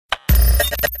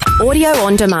Audio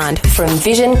on demand from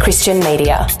Vision Christian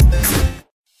Media.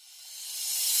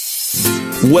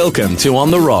 Welcome to On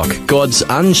the Rock, God's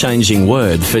unchanging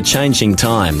word for changing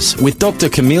times, with Dr.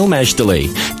 Camille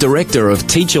Majdali, Director of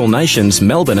Teach All Nations,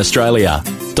 Melbourne, Australia.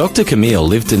 Dr. Camille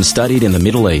lived and studied in the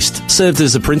Middle East, served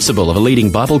as a principal of a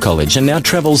leading Bible college, and now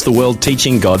travels the world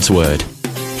teaching God's Word.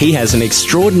 He has an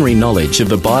extraordinary knowledge of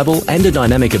the Bible and a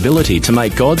dynamic ability to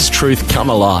make God's truth come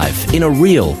alive in a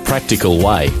real, practical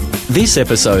way. This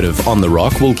episode of On the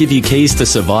Rock will give you keys to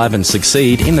survive and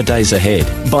succeed in the days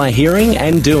ahead by hearing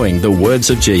and doing the words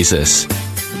of Jesus.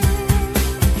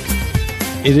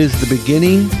 It is the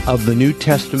beginning of the New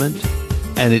Testament,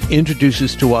 and it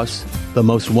introduces to us the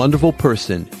most wonderful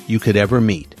person you could ever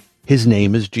meet. His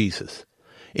name is Jesus.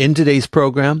 In today's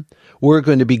program, we're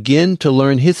going to begin to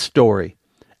learn his story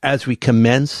as we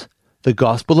commence the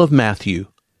Gospel of Matthew,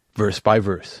 verse by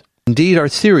verse. Indeed, our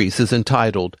series is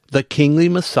entitled The Kingly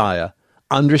Messiah,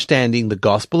 Understanding the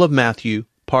Gospel of Matthew,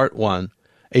 Part 1,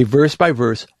 a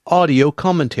verse-by-verse audio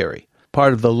commentary,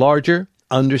 part of the larger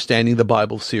Understanding the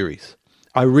Bible series.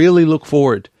 I really look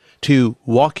forward to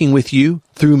walking with you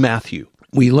through Matthew.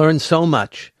 We learn so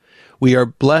much, we are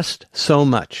blessed so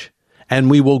much, and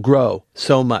we will grow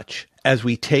so much as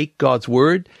we take God's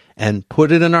Word and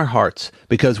put it in our hearts,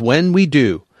 because when we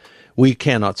do, we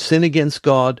cannot sin against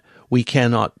God, we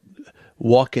cannot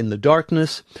walk in the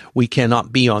darkness, we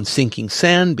cannot be on sinking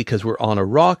sand because we're on a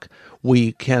rock,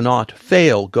 we cannot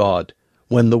fail God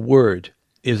when the Word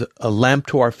is a lamp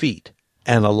to our feet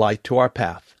and a light to our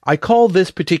path. I call this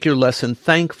particular lesson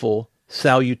Thankful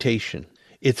Salutation.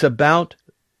 It's about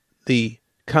the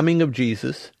coming of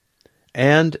Jesus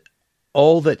and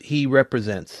all that he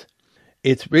represents.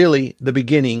 It's really the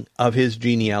beginning of his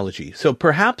genealogy. So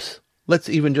perhaps let's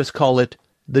even just call it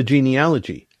the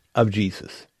genealogy of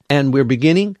Jesus. And we're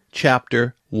beginning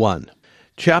chapter 1.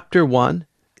 Chapter 1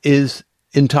 is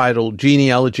entitled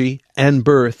Genealogy and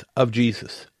Birth of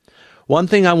Jesus. One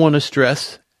thing I want to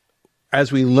stress as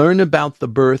we learn about the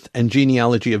birth and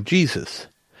genealogy of Jesus,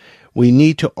 we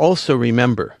need to also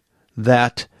remember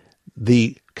that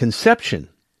the conception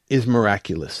is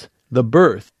miraculous. The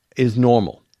birth is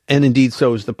normal. And indeed,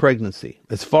 so is the pregnancy.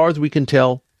 As far as we can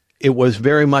tell, it was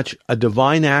very much a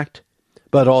divine act,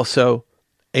 but also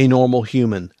a normal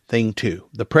human thing too.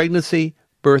 The pregnancy,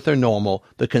 birth are normal.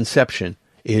 The conception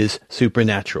is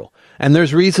supernatural. And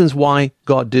there's reasons why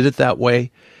God did it that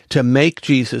way, to make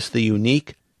Jesus the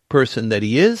unique person that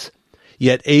he is,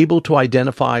 yet able to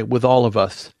identify with all of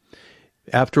us.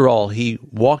 After all, he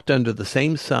walked under the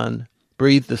same sun,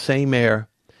 breathed the same air,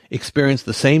 experienced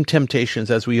the same temptations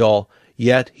as we all,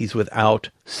 yet he's without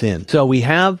sin. So we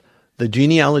have the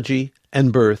genealogy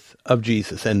and birth of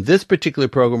Jesus. And this particular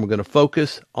program, we're going to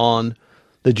focus on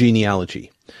the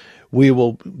genealogy. We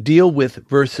will deal with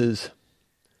verses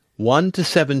 1 to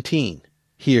 17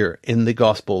 here in the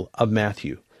Gospel of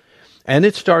Matthew. And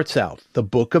it starts out, the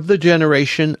book of the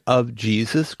generation of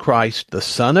Jesus Christ, the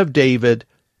son of David,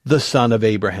 the son of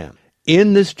Abraham.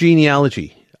 In this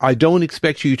genealogy, I don't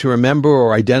expect you to remember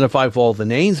or identify with all the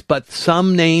names, but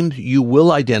some names you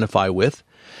will identify with.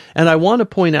 And I want to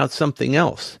point out something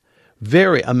else,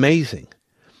 very amazing,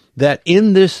 that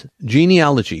in this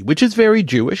genealogy, which is very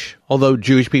Jewish, although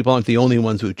Jewish people aren't the only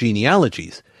ones with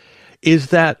genealogies,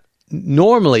 is that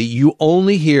normally you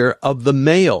only hear of the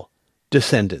male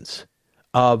descendants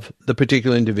of the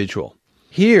particular individual.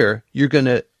 Here, you're going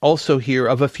to also hear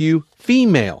of a few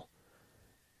female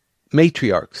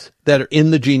matriarchs that are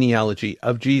in the genealogy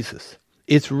of Jesus.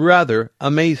 It's rather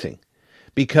amazing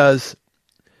because,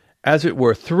 as it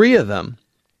were, 3 of them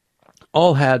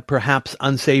all had perhaps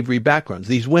unsavory backgrounds,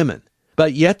 these women,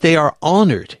 but yet they are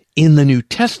honored in the New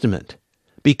Testament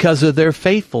because of their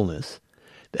faithfulness,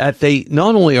 that they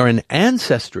not only are an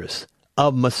ancestress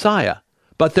of Messiah,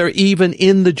 but they're even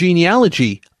in the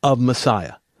genealogy of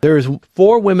Messiah. There's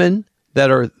 4 women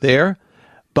that are there,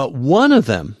 but one of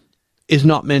them is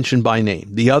not mentioned by name.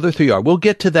 The other 3 are. We'll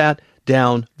get to that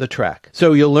down the track.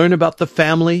 So you'll learn about the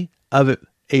family of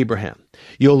Abraham.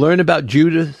 You'll learn about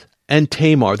Judah and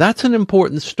Tamar. That's an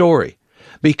important story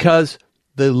because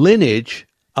the lineage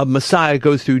of Messiah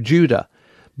goes through Judah,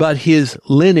 but his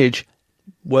lineage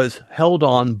was held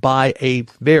on by a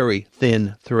very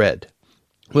thin thread.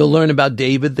 We'll learn about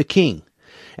David the king,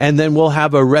 and then we'll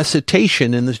have a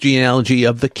recitation in this genealogy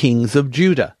of the kings of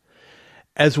Judah,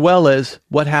 as well as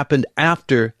what happened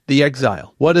after the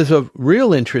exile. What is of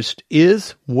real interest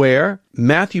is where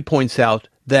Matthew points out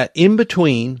that in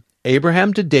between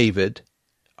Abraham to David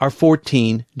are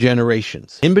 14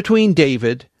 generations. In between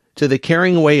David to the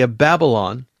carrying away of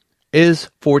Babylon is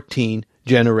 14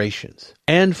 generations.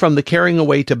 And from the carrying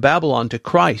away to Babylon to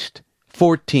Christ,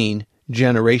 14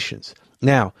 generations.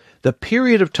 Now, the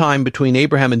period of time between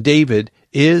Abraham and David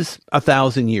is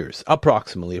 1,000 years,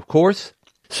 approximately, of course.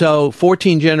 So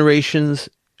 14 generations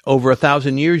over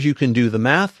 1,000 years, you can do the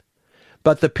math.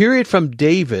 But the period from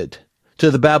David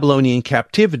to the Babylonian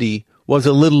captivity was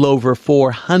a little over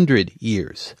 400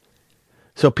 years.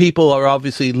 So people are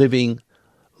obviously living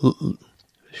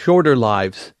shorter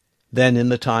lives than in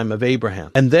the time of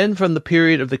Abraham. And then from the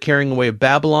period of the carrying away of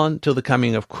Babylon till the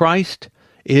coming of Christ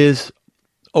is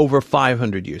over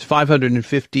 500 years,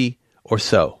 550 or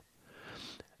so.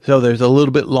 So there's a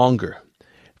little bit longer.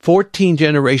 14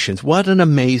 generations. What an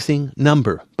amazing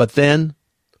number. But then,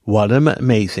 what an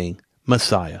amazing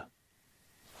Messiah.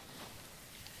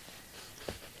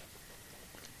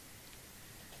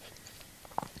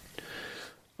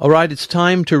 All right, it's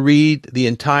time to read the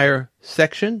entire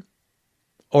section,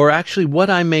 or actually what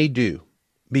I may do,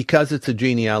 because it's a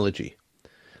genealogy.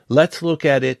 Let's look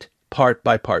at it part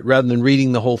by part. Rather than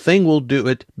reading the whole thing, we'll do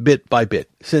it bit by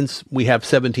bit, since we have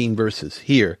 17 verses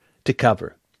here to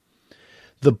cover.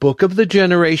 The book of the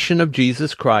generation of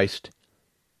Jesus Christ,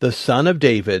 the son of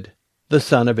David, the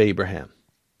son of Abraham.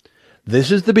 This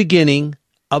is the beginning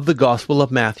of the Gospel of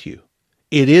Matthew.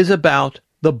 It is about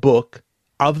the book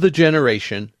of the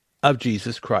generation of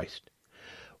Jesus Christ.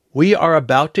 We are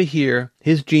about to hear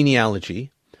his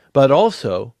genealogy, but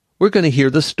also we're going to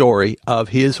hear the story of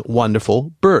his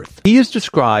wonderful birth. He is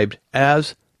described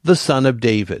as the son of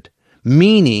David,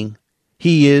 meaning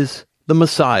he is the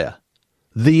Messiah,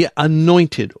 the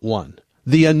anointed one,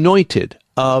 the anointed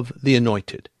of the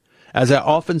anointed. As I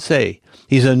often say,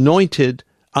 he's anointed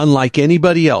unlike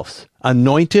anybody else.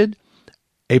 Anointed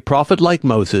a prophet like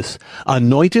Moses,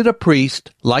 anointed a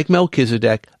priest like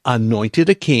Melchizedek, anointed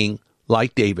a king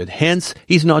like David. Hence,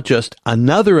 he's not just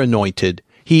another anointed,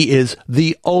 he is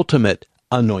the ultimate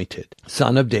anointed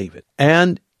son of David.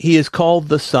 And he is called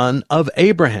the son of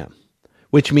Abraham,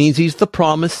 which means he's the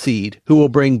promised seed who will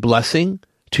bring blessing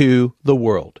to the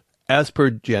world, as per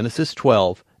Genesis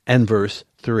 12 and verse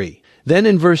 3. Then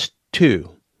in verse 2,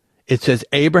 it says,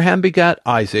 Abraham begat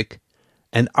Isaac,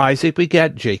 and Isaac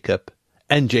begat Jacob,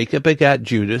 and Jacob begat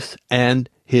Judas and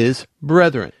his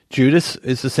brethren. Judas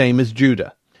is the same as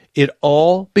Judah. It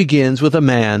all begins with a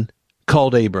man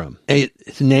called Abram.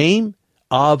 His name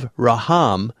of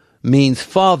Raham means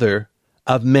father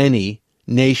of many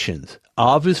nations.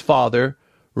 Of his father,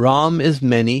 Ram is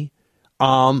many,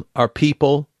 are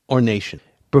people or nation.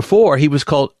 Before, he was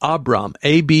called Abram,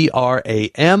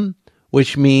 Abram,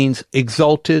 which means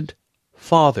exalted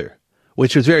father,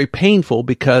 which was very painful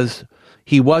because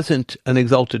he wasn't an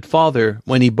exalted father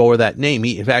when he bore that name.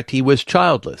 In fact, he was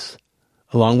childless,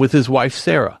 along with his wife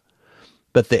Sarah.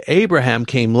 But the Abraham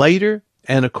came later,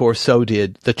 and of course so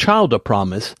did the child of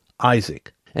promise,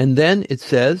 Isaac. And then it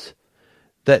says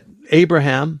that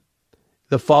Abraham,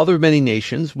 the father of many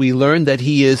nations, we learn that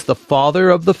he is the father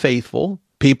of the faithful.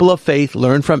 People of faith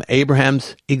learn from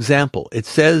Abraham's example. It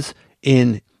says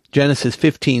in Genesis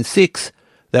 15:6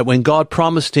 that when God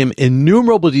promised him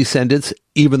innumerable descendants,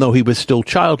 even though he was still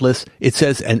childless, it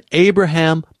says, and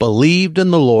Abraham believed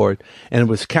in the Lord, and it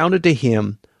was counted to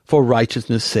him for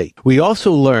righteousness' sake. We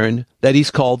also learn that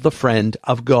he's called the friend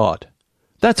of God.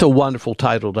 That's a wonderful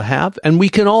title to have, and we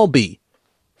can all be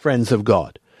friends of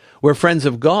God. We're friends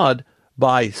of God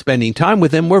by spending time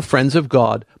with him. We're friends of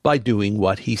God by doing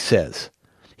what he says.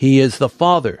 He is the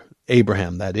father,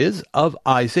 Abraham that is, of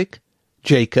Isaac,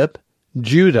 Jacob,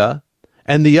 Judah,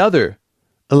 and the other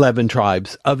 11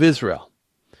 tribes of Israel.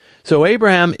 So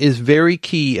Abraham is very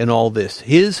key in all this.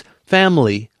 His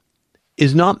family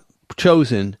is not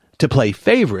chosen to play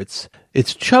favorites.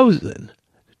 It's chosen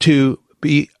to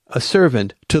be a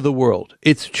servant to the world.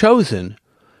 It's chosen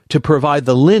to provide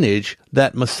the lineage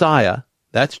that Messiah,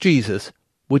 that's Jesus,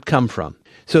 would come from.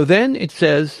 So then it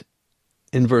says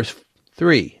in verse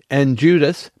 3, and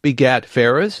Judas begat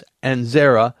Pharez and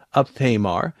Zerah of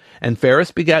Tamar, and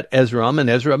Pharez begat Ezram, and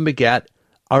Ezram begat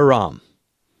Aram.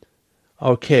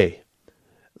 Okay,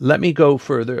 let me go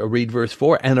further. I'll read verse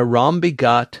 4. And Aram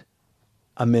begat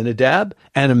Aminadab,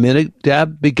 and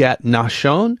Aminadab begat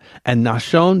Nahshon, and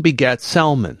Nahshon begat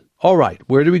Salmon. All right,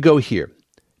 where do we go here?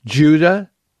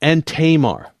 Judah and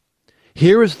Tamar.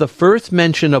 Here is the first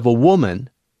mention of a woman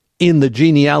in the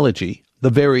genealogy, the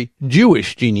very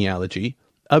Jewish genealogy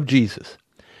of Jesus.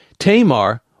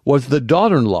 Tamar was the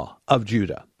daughter-in-law of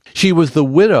Judah. She was the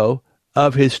widow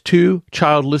of his two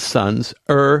childless sons,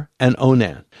 and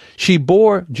Onan. She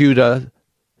bore Judah's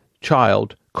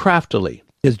child craftily,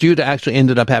 because Judah actually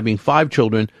ended up having 5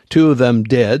 children, 2 of them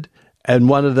dead, and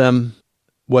one of them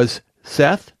was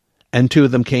Seth, and 2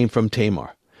 of them came from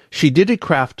Tamar. She did it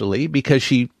craftily because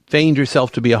she feigned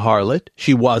herself to be a harlot.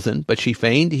 She wasn't, but she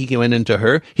feigned. He went into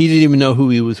her. He didn't even know who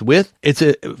he was with. It's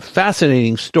a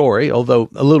fascinating story, although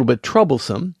a little bit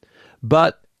troublesome.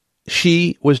 But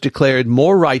she was declared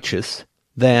more righteous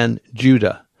than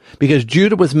Judah, because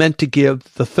Judah was meant to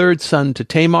give the third son to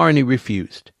Tamar, and he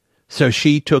refused. So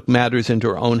she took matters into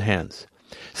her own hands.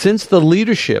 Since the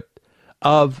leadership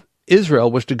of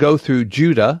Israel was to go through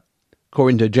Judah,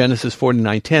 according to Genesis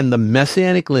 49:10, the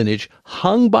messianic lineage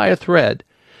hung by a thread,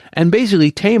 and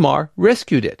basically Tamar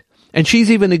rescued it. And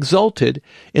she's even exalted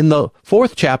in the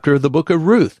 4th chapter of the book of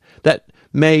Ruth, that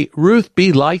may Ruth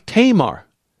be like Tamar.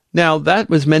 Now, that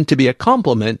was meant to be a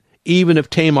compliment, even if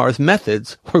Tamar's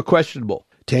methods were questionable.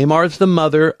 Tamar is the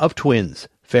mother of twins,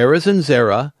 Pharez and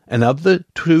Zerah, and of the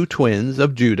 2 twins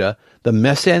of Judah, the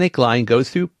messianic line goes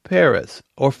through Perez,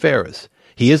 or Pharez.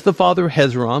 He is the father of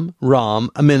Hezron, Ram,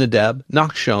 Amminadab,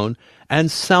 Nachshon,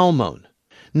 and Salmon.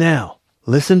 Now,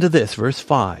 listen to this, verse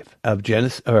 5 of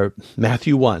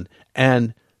Matthew 1.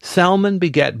 And Salmon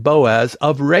begat Boaz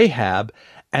of Rahab,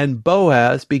 and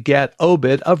Boaz begat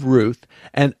Obed of Ruth,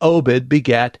 and Obed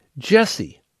begat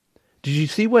Jesse. Did you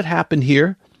see what happened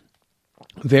here?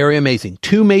 Very amazing.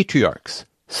 2 matriarchs.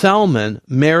 Salmon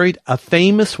married a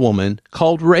famous woman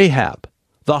called Rahab,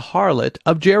 the harlot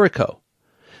of Jericho.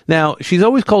 Now, she's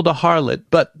always called a harlot,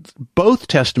 but both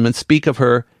testaments speak of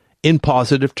her in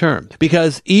positive terms,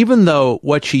 because even though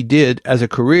what she did as a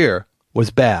career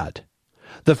was bad,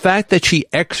 the fact that she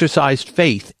exercised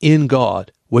faith in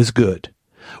God was good.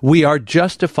 We are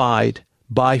justified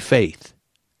by faith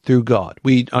through God.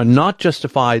 We are not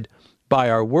justified by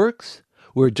our works.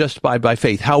 We're justified by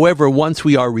faith. However, once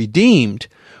we are redeemed,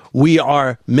 we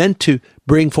are meant to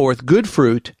bring forth good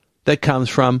fruit that comes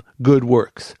from good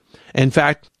works. In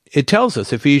fact, it tells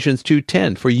us, Ephesians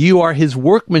 2:10, for you are his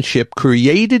workmanship,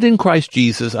 created in Christ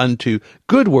Jesus unto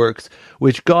good works,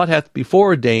 which God hath before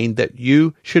ordained that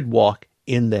you should walk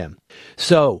in them.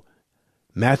 So,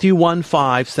 Matthew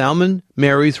 1:5, Salmon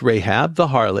marries Rahab, the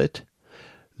harlot.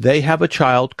 They have a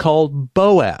child called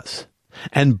Boaz,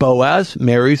 and Boaz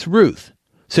marries Ruth.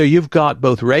 So you've got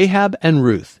both Rahab and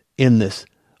Ruth in this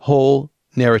whole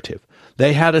narrative.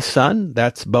 They had a son,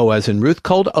 that's Boaz and Ruth,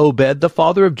 called Obed, the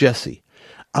father of Jesse.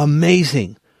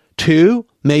 Amazing. 2,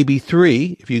 maybe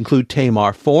 3, if you include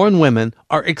Tamar, foreign women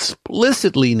are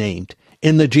explicitly named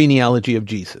in the genealogy of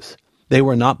Jesus. They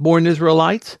were not born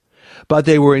Israelites, but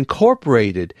they were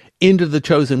incorporated into the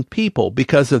chosen people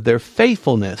because of their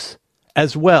faithfulness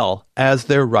as well as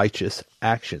their righteous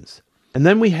actions. And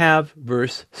then we have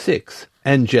verse 6.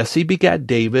 And Jesse begat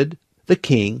David the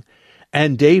king,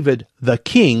 and David the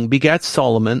king begat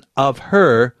Solomon of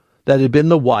her that had been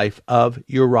the wife of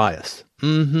Urias.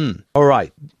 All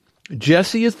right.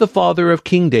 Jesse is the father of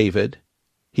King David.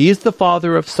 He is the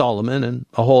father of Solomon and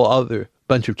a whole other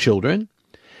bunch of children.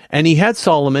 And he had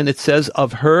Solomon, it says,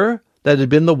 of her that had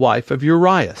been the wife of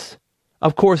Urias.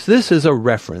 Of course, this is a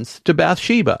reference to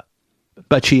Bathsheba,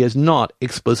 but she is not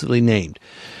explicitly named.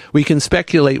 We can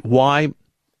speculate why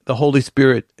the Holy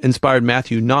Spirit inspired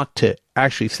Matthew not to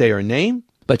actually say her name,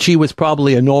 but she was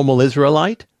probably a normal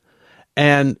Israelite.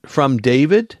 And from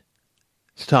David's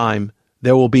time,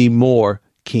 there will be more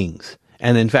kings.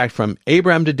 And in fact, from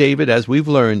Abraham to David, as we've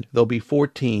learned, there'll be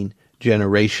 14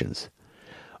 generations.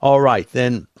 All right,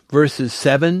 then verses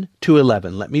 7 to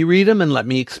 11. Let me read them and let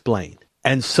me explain.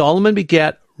 And Solomon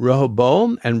begat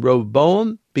Rehoboam, and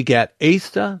Rehoboam begat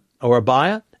Asa, or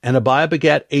Abiah, and Abiah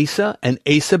begat Asa, and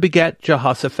Asa begat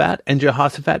Jehoshaphat, and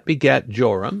Jehoshaphat begat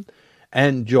Joram,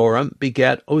 and Joram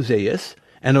begat Ozias,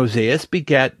 and Ozias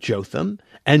begat Jotham,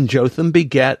 and Jotham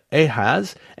begat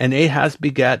Ahaz, and Ahaz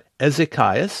begat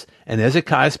Ezekias, and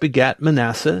Ezekias begat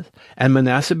Manasseh, and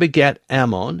Manasseh begat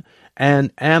Ammon,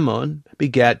 and Ammon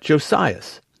begat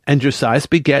Josias, and Josias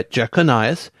begat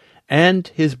Jeconias, and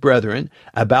his brethren,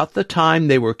 about the time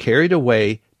they were carried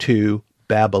away to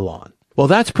Babylon. Well,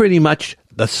 that's pretty much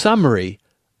the summary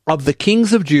of the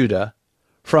kings of Judah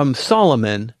from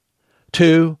Solomon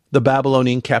to the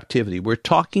Babylonian captivity. We're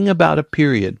talking about a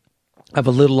period of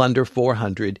a little under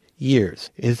 400 years.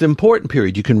 It's an important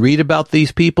period. You can read about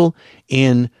these people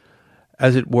in,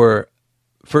 as it were,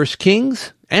 1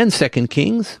 Kings and 2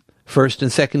 Kings, 1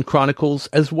 and 2 Chronicles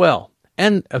as well.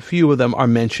 And a few of them are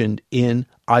mentioned in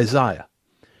Isaiah.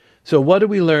 So what do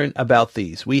we learn about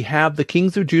these? We have the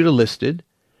kings of Judah listed,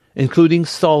 including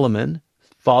Solomon,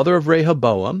 father of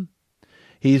Rehoboam.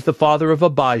 He's the father of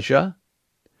Abijah,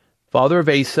 father of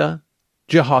Asa,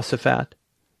 Jehoshaphat,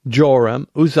 Joram,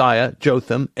 Uzziah,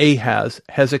 Jotham, Ahaz,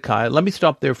 Hezekiah. Let me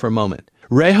stop there for a moment.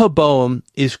 Rehoboam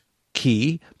is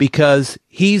key because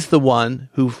he's the one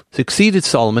who succeeded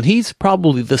Solomon. He's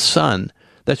probably the son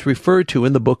that's referred to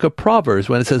in the book of Proverbs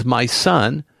when it says, "My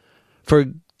son,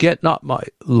 forget not my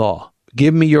law.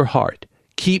 Give me your heart.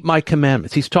 Keep my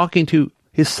commandments." He's talking to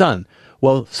his son.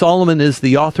 Well, Solomon is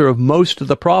the author of most of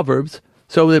the Proverbs,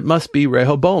 so it must be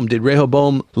Rehoboam. Did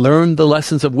Rehoboam learn the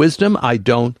lessons of wisdom? I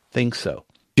don't think so.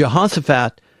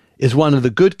 Jehoshaphat is one of the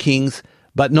good kings,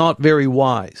 but not very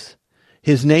wise.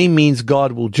 His name means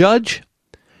God will judge.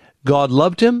 God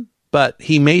loved him, but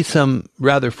he made some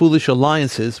rather foolish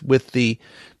alliances with the,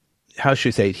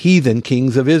 heathen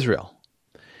kings of Israel.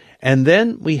 And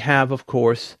then we have, of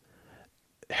course,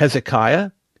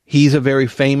 Hezekiah. He's a very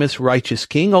famous, righteous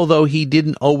king, although he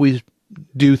didn't always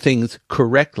do things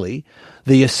correctly.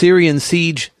 The Assyrian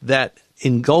siege that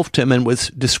engulfed him and was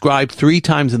described 3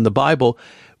 times in the Bible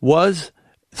was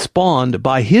spawned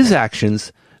by his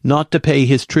actions not to pay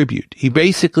his tribute. He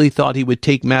basically thought he would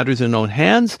take matters in his own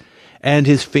hands, and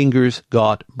his fingers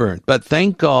got burnt. But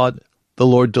thank God the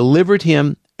Lord delivered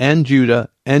him and Judah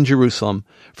and Jerusalem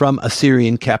from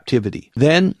Assyrian captivity.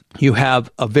 Then you have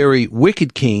a very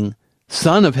wicked king,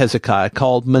 son of Hezekiah,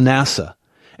 called Manasseh,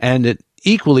 and an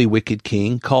equally wicked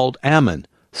king called Ammon,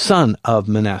 son of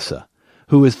Manasseh,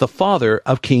 who is the father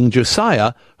of King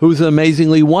Josiah, who is an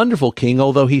amazingly wonderful king,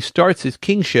 although he starts his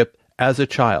kingship as a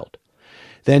child.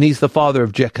 Then he's the father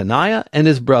of Jeconiah and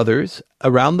his brothers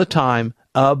around the time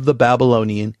of the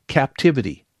Babylonian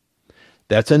captivity.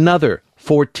 That's another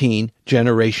 14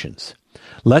 generations.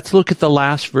 Let's look at the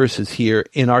last verses here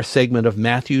in our segment of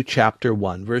Matthew chapter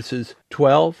 1, verses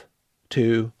 12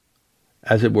 to,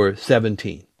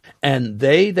 17. "And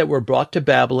they that were brought to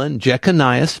Babylon,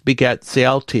 Jeconiah begat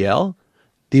Sealtiel."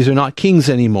 These are not kings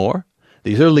anymore.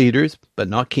 These are leaders, but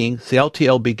not kings.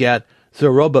 Sealtiel begat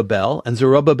Zerubbabel, and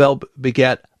Zerubbabel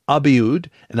begat Abiud,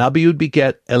 and Abiud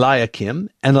begat Eliakim,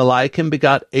 and Eliakim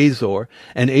begat Azor,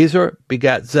 and Azor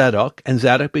begat Zadok, and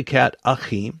Zadok begat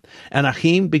Achim, and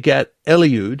Achim begat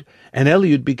Eliud, and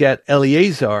Eliud begat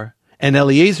Eleazar, and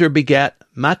Eleazar begat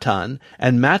Matan,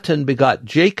 and Matan begat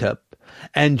Jacob,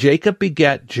 and Jacob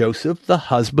begat Joseph, the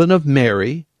husband of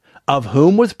Mary, of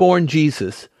whom was born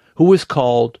Jesus, who was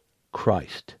called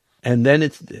Christ. And then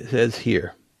it says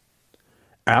here,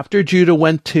 after Judah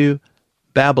went to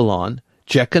Babylon,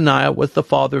 Jeconiah was the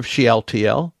father of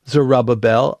Shealtiel,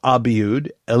 Zerubbabel, Abiud,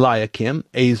 Eliakim,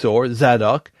 Azor,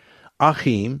 Zadok,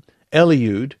 Achim,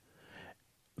 Eliud,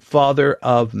 father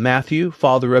of Matthew,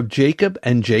 father of Jacob,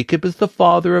 and Jacob is the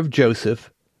father of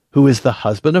Joseph, who is the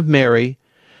husband of Mary,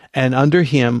 and under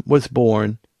him was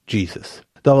born Jesus.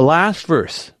 The last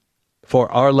verse for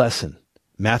our lesson,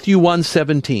 Matthew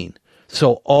 1:17.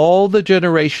 So all the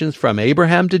generations from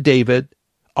Abraham to David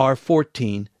are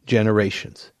 14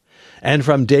 generations. And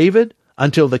from David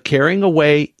until the carrying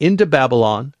away into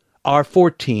Babylon are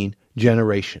 14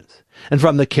 generations. And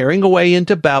from the carrying away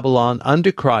into Babylon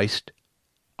unto Christ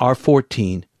are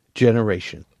 14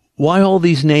 generations. Why all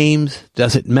these names?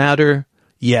 Does it matter?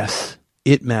 Yes,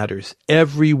 it matters.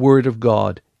 Every word of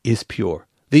God is pure.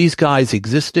 These guys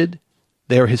existed.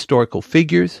 They're historical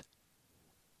figures.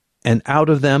 And out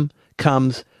of them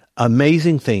comes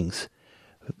amazing things.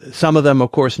 Some of them,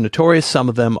 of course, notorious. Some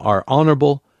of them are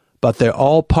honorable. But they're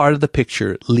all part of the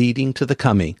picture leading to the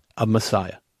coming of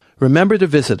Messiah. Remember to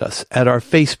visit us at our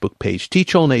Facebook page,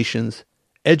 Teach All Nations,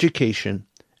 Education,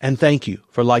 and thank you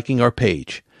for liking our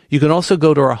page. You can also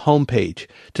go to our homepage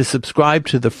to subscribe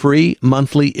to the free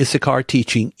monthly Issachar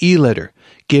Teaching e-letter,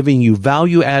 giving you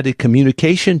value-added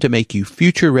communication to make you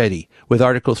future-ready with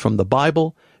articles from the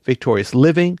Bible, victorious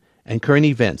living, and current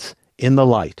events in the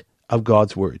light of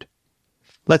God's Word.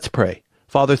 Let's pray.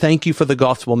 Father, thank you for the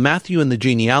Gospel of Matthew and the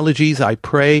genealogies. I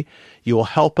pray you will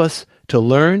help us to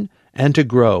learn and to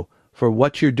grow for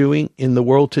what you're doing in the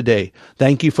world today.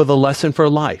 Thank you for the lesson for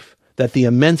life, that the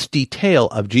immense detail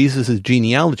of Jesus'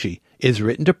 genealogy is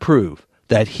written to prove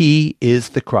that he is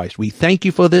the Christ. We thank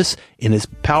you for this in his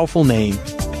powerful name.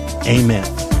 Amen.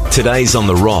 Today's On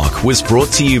The Rock was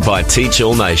brought to you by Teach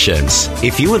All Nations.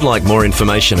 If you would like more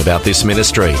information about this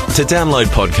ministry, to download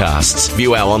podcasts,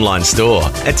 view our online store,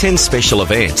 attend special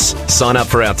events, sign up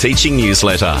for our teaching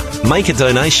newsletter, make a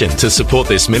donation to support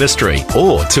this ministry,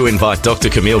 or to invite Dr.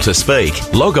 Camille to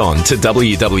speak, log on to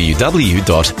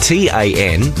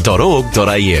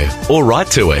www.tan.org.au or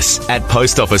write to us at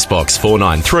Post Office Box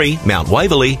 493, Mount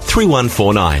Waverley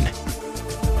 3149.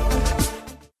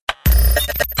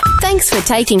 Thanks for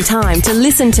taking time to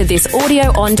listen to this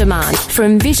audio on demand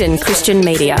from Vision Christian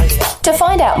Media. To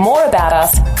find out more about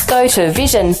us, go to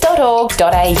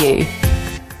vision.org.au.